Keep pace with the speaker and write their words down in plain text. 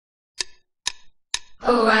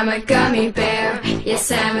Oh, I'm a gummy bear.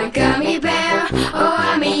 Yes, I'm a gummy bear. Oh,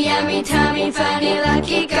 I'm a yummy, tummy, funny,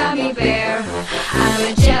 lucky gummy bear. I'm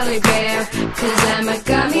a jelly bear, 'cause I'm a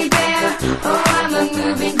gummy bear. Oh, I'm a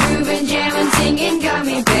moving, grooving, jamming, singing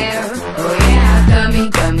gummy bear. Oh yeah, gummy,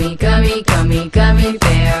 gummy, gummy, gummy, gummy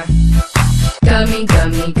bear. Gummy,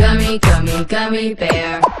 gummy, gummy, gummy, gummy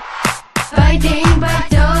bear. Biting, bite,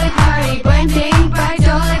 dolly, party, biting, bite,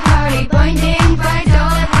 dolly, party, biting, bite,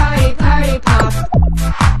 dolly, party, party pop.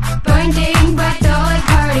 Pointing, bite, dolly,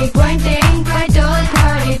 party, pointing, bite, dolly,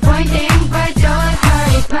 party, pointing, bite, dolly,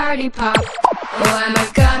 party, party pop. Oh, I'm a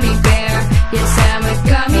gummy bear. Yes, I'm a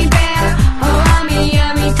gummy bear. Oh, I'm a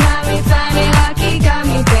yummy, tummy, funny, lucky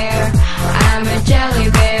gummy bear. I'm a jelly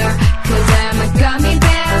bear, 'cause I'm a gummy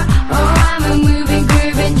bear. Oh, I'm a moving,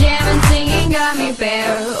 grooving, jamming, singing gummy bear.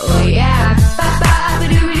 Oh yeah.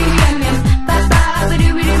 Ba-ba-ba-doo-ba-doo-yum-yum.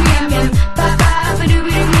 Ba-ba-ba-doo-ba-doo-yum-yum.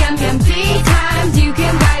 Ba-ba-ba-doo-ba-doo-yum-yum. 3 times you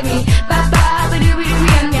can bite me.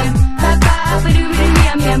 Ba-ba-ba-doo-ba-doo-yum-yum.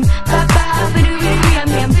 Ba-ba-ba-doo-ba-doo-yum-yum.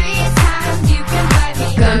 Ba-ba-ba-doo-ba-doo-yum-yum. 3 times you can bite me.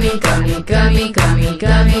 Gummy, gummy, gummy, gummy,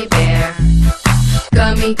 gummy bear.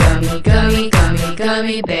 Gummy, gummy, gummy, gummy,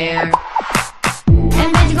 gummy bear. En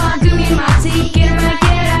weet je wat gummy matty? Get a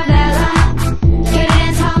get a bella. Get a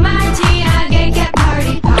dance hall matty. I get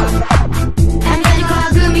party pop. En weet je wat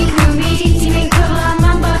gummy gummy? Teaming cool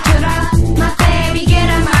mambo chura. My baby get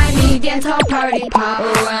a mighty dance hall party pop.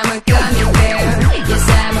 Oh, I'm a gummy bear. Yes,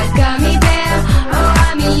 I'm a gummy bear. Oh,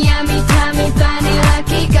 I'm a yummy, tummy, funny,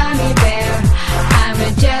 lucky gummy bear. I'm a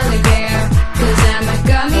jelly bear, 'cause I'm a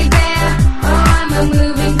gummy bear. Oh, I'm a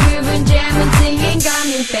moving, grooving, jamming, singing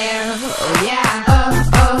gummy bear. Oh yeah. Oh,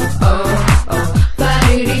 oh, oh, oh.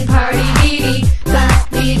 Ba-doo-dee, party, dee-dee.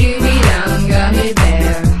 Ba-dee-doo-dee-dum, gummy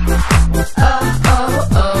bear. Oh, oh,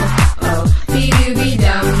 oh, oh.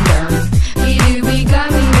 Be-doo-be-dum-dum. Be-doo-be,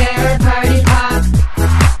 gummy bear, party pop.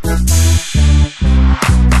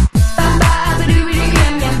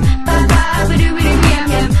 Ba-ba-ba-doo-ba-doo-yum-yum.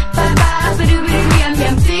 Ba-ba-ba-doo-ba-doo-yum-yum.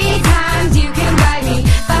 Ba-ba-ba-doo-ba-doo-yum-yum. 3 times you can bite me.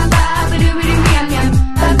 Ba-ba-ba-doo-ba-doo-yum-yum.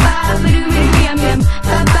 Ba-ba-ba-doo-ba-doo-yum-yum.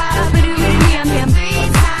 Ba-ba-ba-doo-ba-doo-yum-yum. 3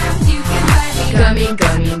 times you can bite me. Gummy,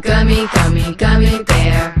 gummy, gummy, gummy, gummy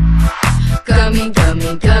bear. Gummy, gummy,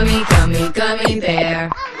 gummy, gummy, gummy bear.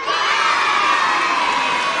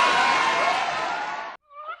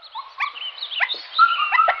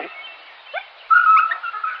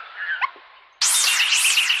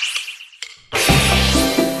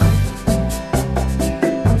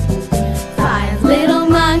 Five little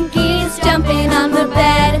monkeys jumping on the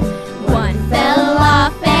bed. One fell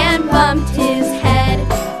off and bumped his head.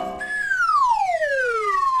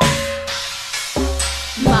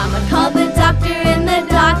 Mama called the doctor and the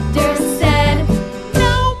doctor said,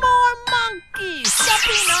 No more monkeys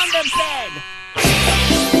jumping on the bed.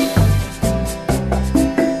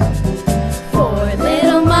 4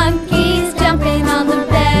 little monkeys jumping on the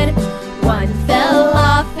bed. One fell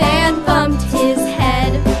off and bumped his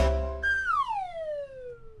head.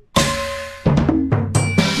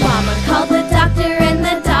 Mama called the doctor and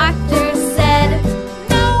the doctor said,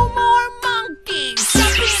 No more monkeys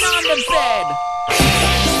jumping on the bed.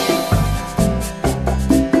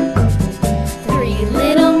 3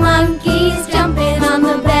 little monkeys jumping on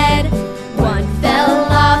the bed. One fell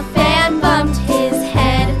off and bumped his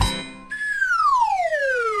head.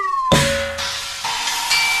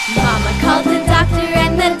 Mama called the doctor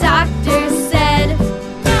and the doctor said,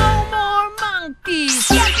 No more monkeys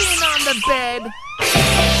jumping on the bed.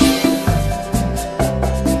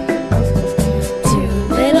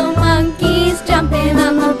 2 little monkeys jumping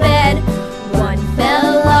on the bed. One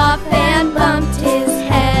fell off and bumped his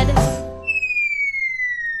head.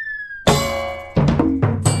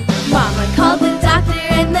 Mama called the doctor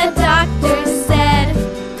and the doctor said,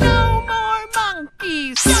 No more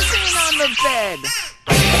monkeys jumping on the bed.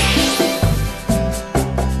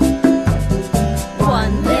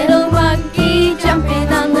 1 little monkey jumping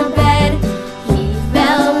on the bed. He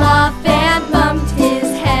fell off and bumped his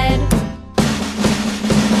head.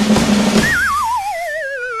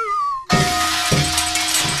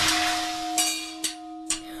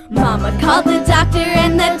 Mama called the doctor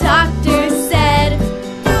and the doctor